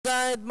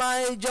outside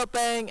Mai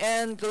Jopeng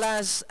and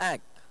Class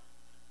Act.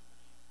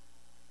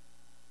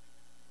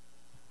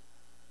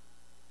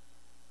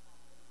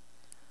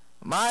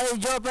 Mai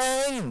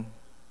Jopeng.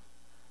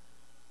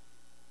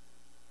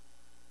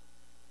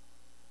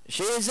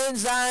 She's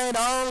inside,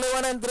 only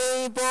 1 and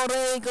 3 for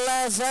a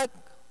Class Act.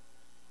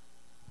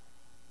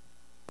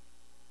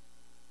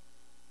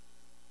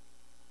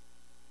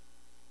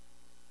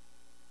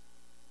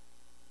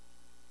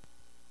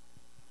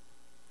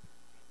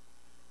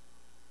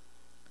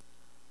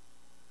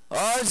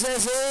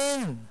 Horses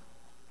in.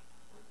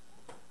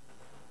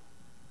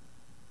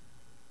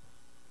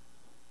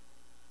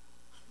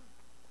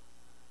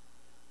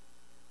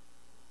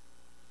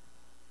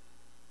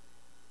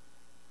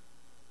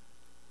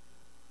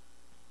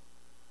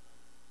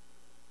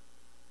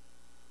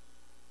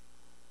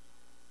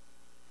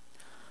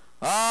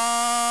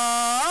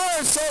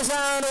 Horses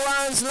out,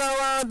 one slow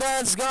out,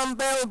 that's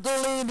compelled to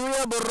lead. We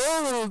have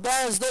ruled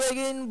past the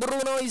begin.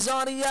 Bruno is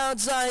on the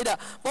outside.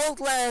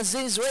 Faultless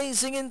is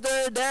racing in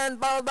third and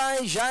followed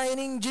by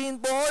Shining Jean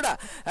Porta.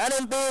 And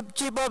in fifth,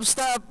 Chip of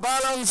Stop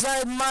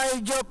alongside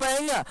Mai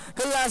Jopeng.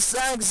 Class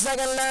Act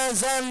second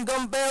last and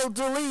compelled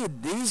to lead.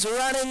 He's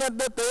running at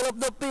the tail of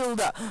the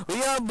field. We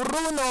have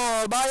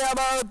Bruno by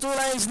about 2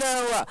 lengths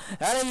now.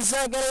 And in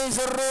second is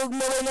Rogue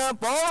moving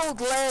up.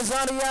 Faultless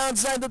on the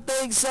outside to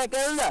take second.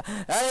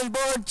 And in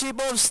fourth,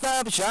 Chip of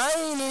Stop,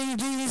 Shining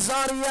G is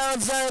on the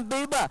outside.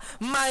 Biba,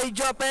 Mai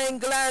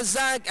Jopeng, Class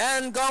Act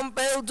and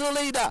compelled to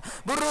lead.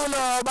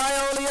 Bruno by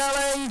only a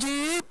length.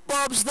 Chip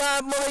of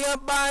Stop moving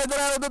up by the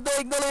road to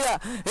take the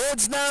lead.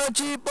 It's now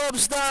Chip of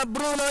Stop.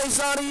 Bruno is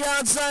on the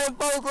outside.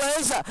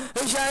 Faultless,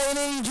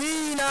 Shining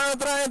G now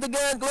trying to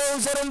get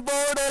closer and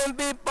forward. And in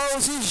fifth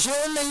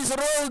position is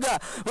Rogue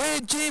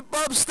with Chip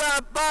of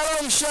Stop.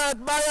 Long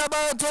shot by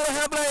about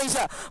 2.5 lengths.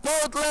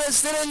 Faultless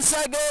still in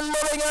second,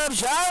 moving up.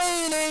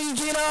 Shining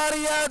G on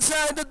the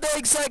outside to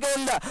take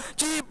second.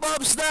 Chip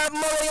of Stop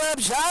moving up.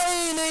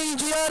 Shining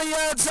G on the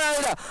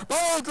outside.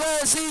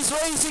 Faultless is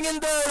racing in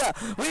third.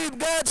 We've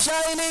got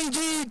Shining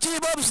G.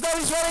 Chip of Stop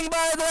is running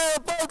by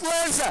the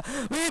Faultless.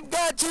 We've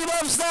got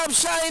Chip of Stop.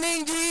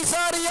 Shining G is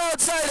on the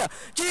outside.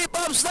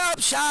 Chip of Stop.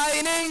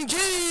 Shining G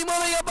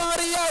moving up on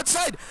the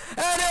outside.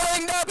 And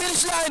hitting the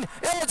finish line.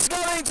 It's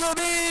going to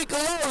be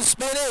close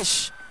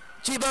finish.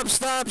 Chip of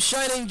Stop.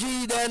 Shining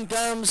G. Then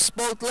comes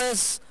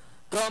Faultless.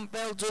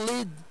 Compelled to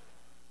lead.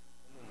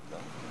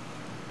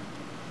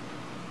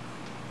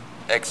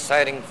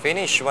 Exciting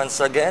finish once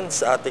again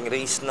sa ating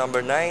race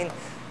number 9.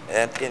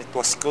 And it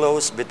was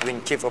close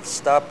between Chief of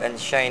Stop and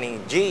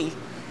Shining G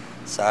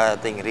sa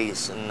ating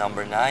race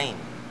number 9.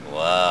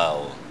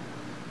 Wow!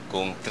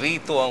 Kung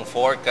 3-2 ang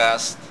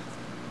forecast,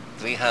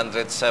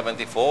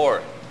 374.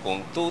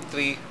 Kung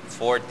 2-3,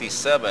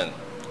 47.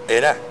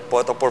 Ayun na,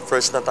 photo for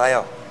first na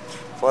tayo.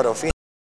 Photo finish.